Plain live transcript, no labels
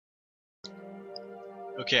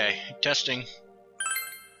Okay, testing.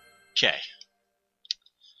 Okay.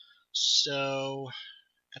 So,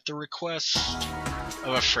 at the request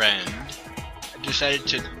of a friend, I decided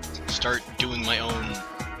to start doing my own,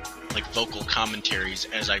 like, vocal commentaries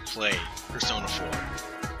as I play Persona 4.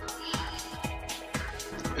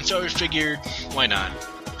 And so I figured, why not?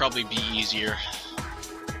 Probably be easier.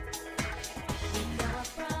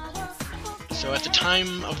 So at the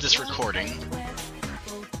time of this recording,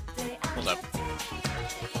 hold up.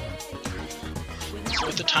 So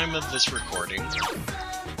at the time of this recording,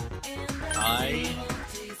 I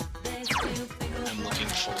am looking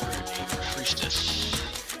for a priestess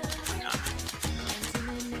icon,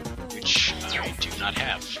 which I do not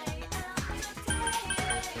have.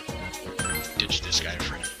 Ditch this guy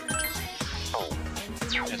for it.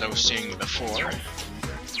 As I was saying before,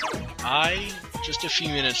 I, just a few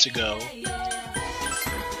minutes ago,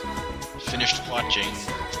 finished watching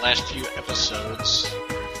the last few episodes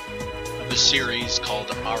of a series called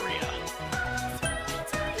Aria.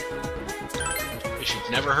 If you've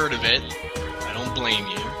never heard of it, I don't blame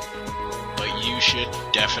you, but you should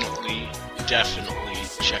definitely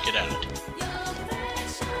check it out.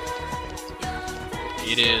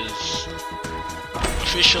 It is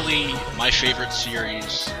officially my favorite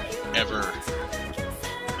series ever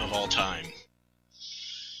of all time.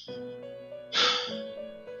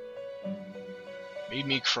 Made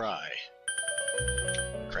me cry.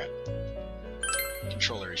 Crap.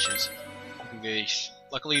 Controller issues.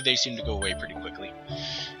 Luckily they seem to go away pretty quickly.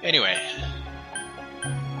 Anyway.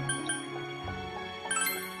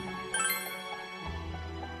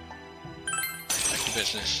 Back to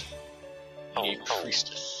business. A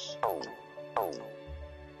priestess. Alright.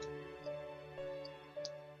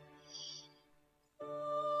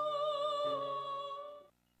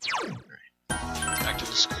 Back to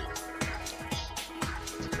the school.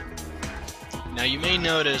 Now you may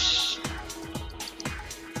notice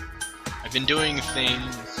I've been doing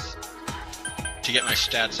things to get my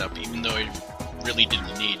stats up, even though I really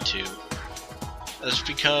didn't need to. That's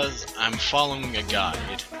because I'm following a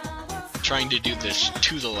guide, trying to do this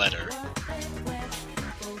to the letter.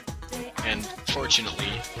 And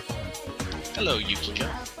fortunately, hello Yukiko.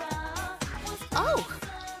 Oh!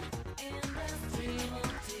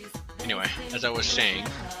 Anyway, as I was saying,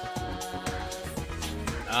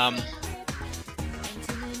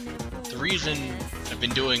 the reason I've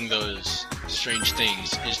been doing those strange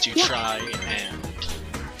things is to try and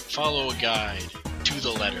follow a guide to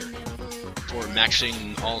the letter for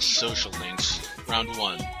maxing all social links, round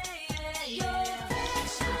 1.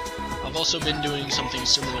 I've also been doing something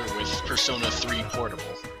similar with Persona 3 Portable,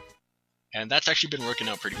 and that's actually been working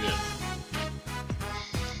out pretty good.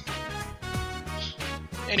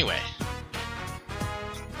 Anyway,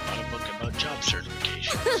 bought a book about job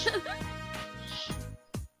certifications.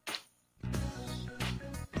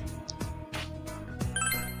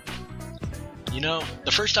 You know,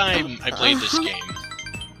 the first time I played this game,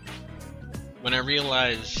 when I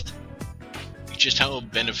realized just how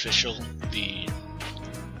beneficial the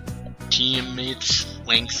teammates'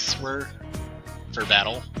 lengths were for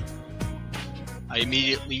battle, I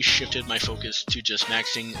immediately shifted my focus to just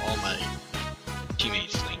maxing all my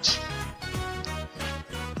teammates' lengths.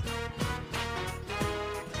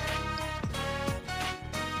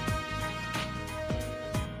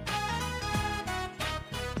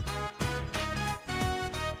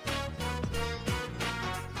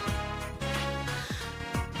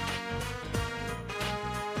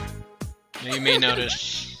 Now you may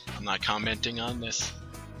notice I'm not commenting on this.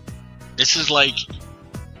 This is like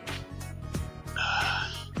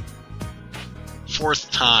 4th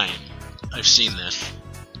time I've seen this.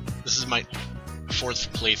 This is my 4th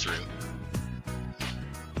playthrough.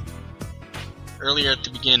 Earlier at the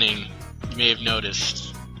beginning, you may have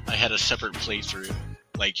noticed I had a separate playthrough,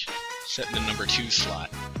 like set in the number 2 slot.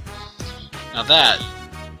 Now that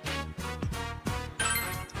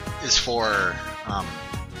is for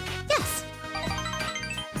Yes.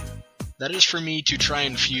 That is for me to try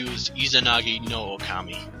and fuse Izanagi no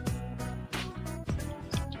Okami.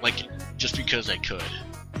 Like, just because I could.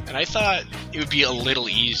 And I thought it would be a little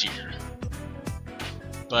easier.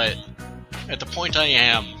 But at the point I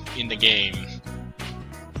am in the game,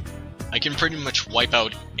 I can pretty much wipe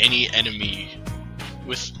out any enemy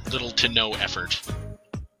with little to no effort.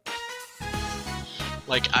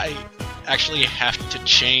 Like, I actually have to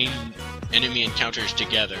chain enemy encounters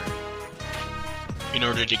together in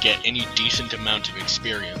order to get any decent amount of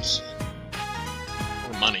experience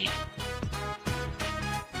or money.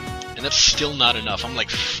 And that's still not enough. I'm like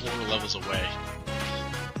 4 levels away.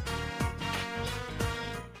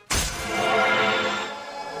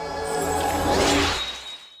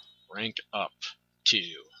 rank up to...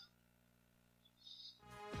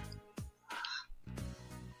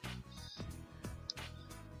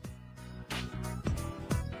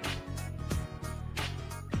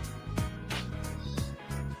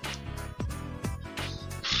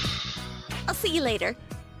 I'll see you later.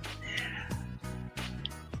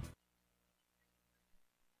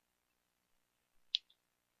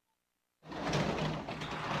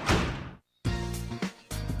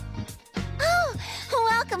 Oh,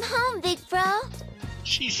 welcome home, big bro.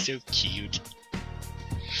 She's so cute.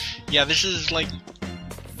 Yeah, this is like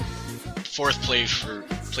 4th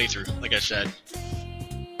playthrough, like I said.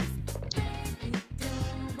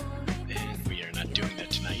 And we are not doing that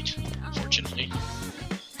tonight, unfortunately.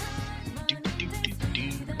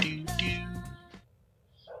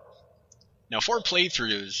 Now, 4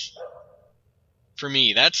 playthroughs, for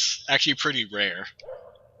me, that's actually pretty rare.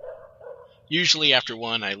 Usually after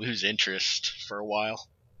one, I lose interest for a while.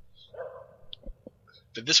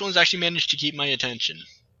 But this one's actually managed to keep my attention.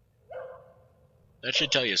 That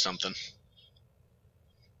should tell you something.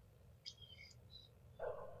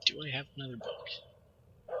 Do I have another book?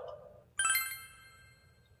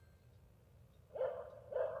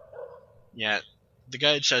 Yeah, the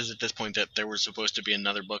guide says at this point that there was supposed to be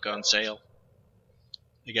another book on sale.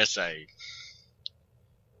 I guess I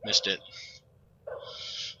missed it.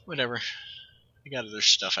 Whatever. I got other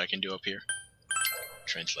stuff I can do up here.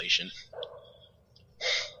 Translation.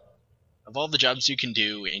 Of all the jobs you can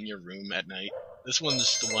do in your room at night, this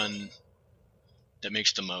one's the one that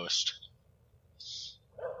makes the most.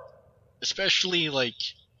 Especially, like,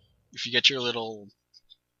 if you get your little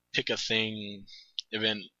pick a thing,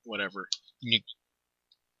 event, whatever, you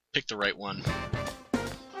pick the right one.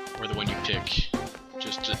 Or the one you pick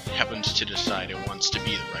just happens to decide it wants to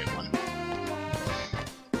be the right one.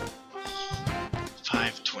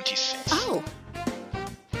 526. Oh.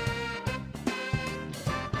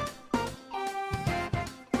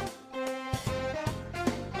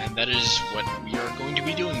 And that is what we are going to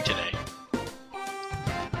be doing today.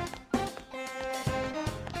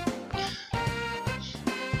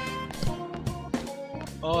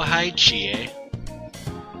 Oh, hi, Chie.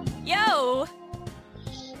 Yo!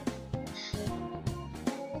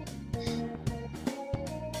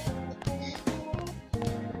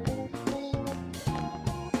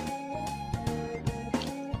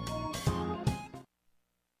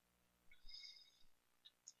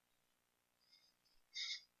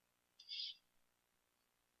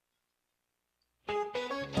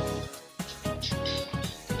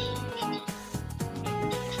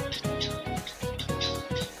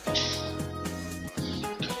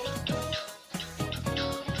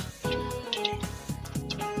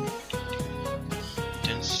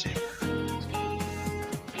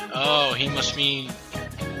 Oh, he must mean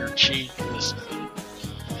her cheek was...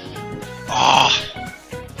 Ah!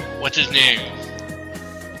 What's his name?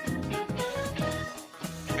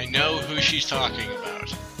 I know who she's talking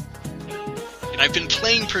about. And I've been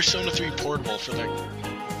playing Persona 3 Portable for like...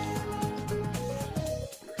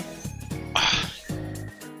 Ah.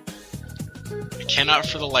 I cannot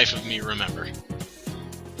for the life of me remember.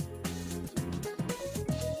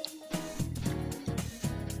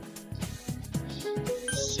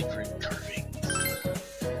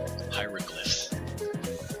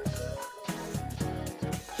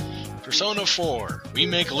 Persona 4, we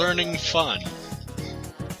make learning fun.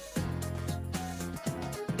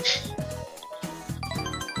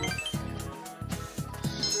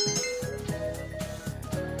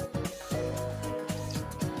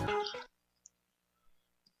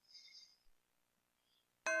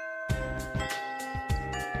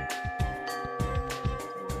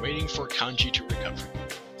 We're waiting for Kanji to recover.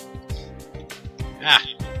 Ah!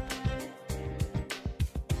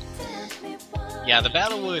 Yeah, the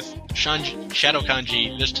battle with Shadow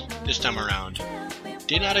Kanji this time around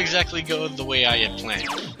did not exactly go the way I had planned.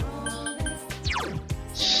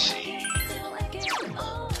 Let's see.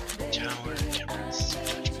 Tower, Temperance,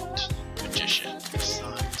 Judgment, Magician,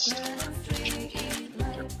 Sun, Star,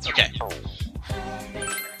 okay.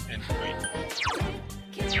 And wait.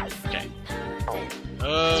 Okay.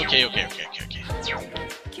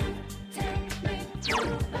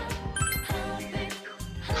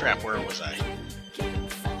 Crap, where was I?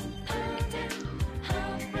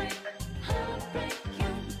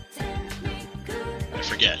 I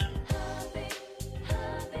forget.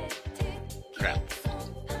 Crap.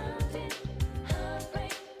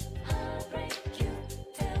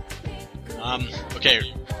 Okay.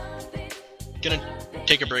 Gonna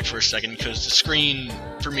take a break for a second because the screen,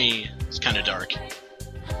 for me, is kind of dark.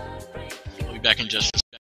 I'll be back in just a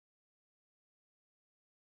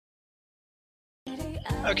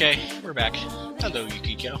second. Okay, we're back. Hello,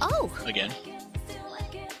 Yukiko. Oh! Again.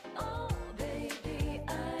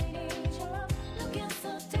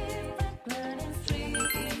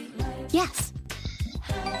 Yes.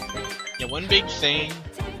 Yeah, one big thing...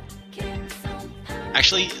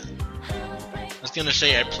 Actually, I was gonna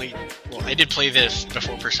say I did play this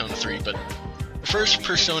before Persona 3, but the first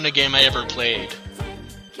Persona game I ever played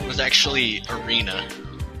was actually Arena.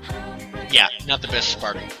 Yeah, not the best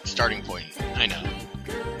starting point, I know.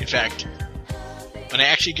 In fact, when I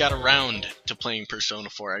actually got around to playing Persona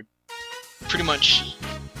 4, I pretty much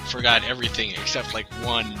forgot everything except like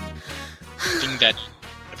one thing that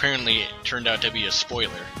apparently turned out to be a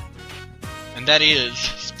spoiler. And that is,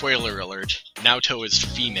 spoiler alert, Naoto is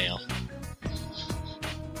female.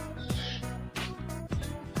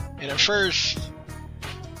 And at first...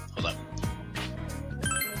 Hold up.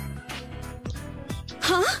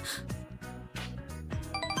 Huh?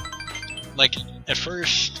 Like, at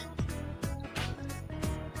first,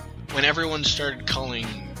 when everyone started calling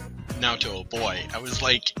Naoto a boy, I was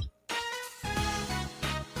like,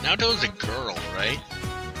 Naoto's a girl, right?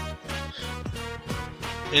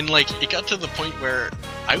 And like, it got to the point where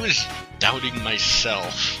I was doubting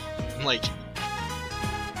myself. I'm like,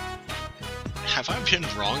 have I been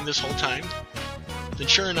wrong this whole time? Then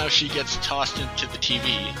sure enough, she gets tossed into the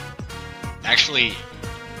TV. Actually,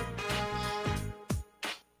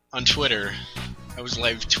 on Twitter, I was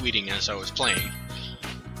live tweeting as I was playing.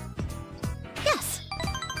 Yes.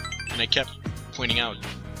 And I kept pointing out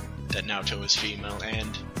that Naoto is female,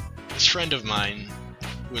 and this friend of mine,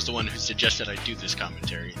 who was the one who suggested I do this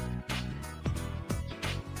commentary,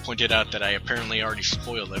 pointed out that I apparently already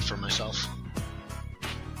spoiled it for myself.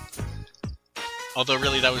 Although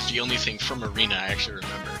really that was the only thing from Arena I actually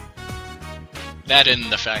remember. That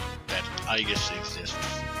and the fact that Igus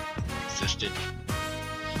existed.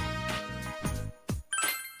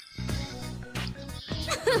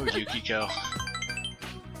 Oh, Yukiko.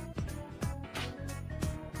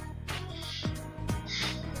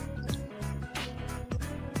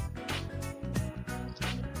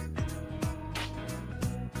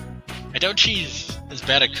 I doubt she's as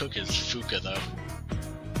bad a cook as Fuka, though.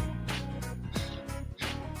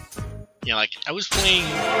 Yeah, like, I was playing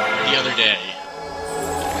the other day,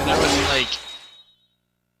 and I was like,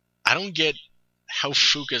 I don't get how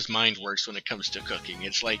Fuka's mind works when it comes to cooking.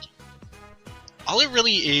 It's like, all it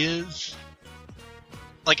really is,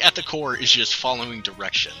 like, at the core, is just following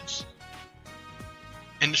directions.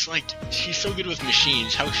 And it's like, she's so good with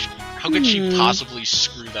machines, how could she possibly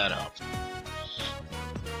screw that up?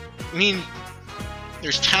 I mean,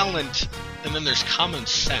 there's talent, and then there's common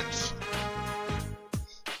sense.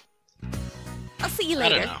 I'll see you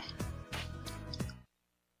later. I don't know.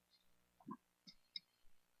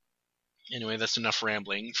 Anyway, that's enough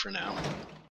rambling for now.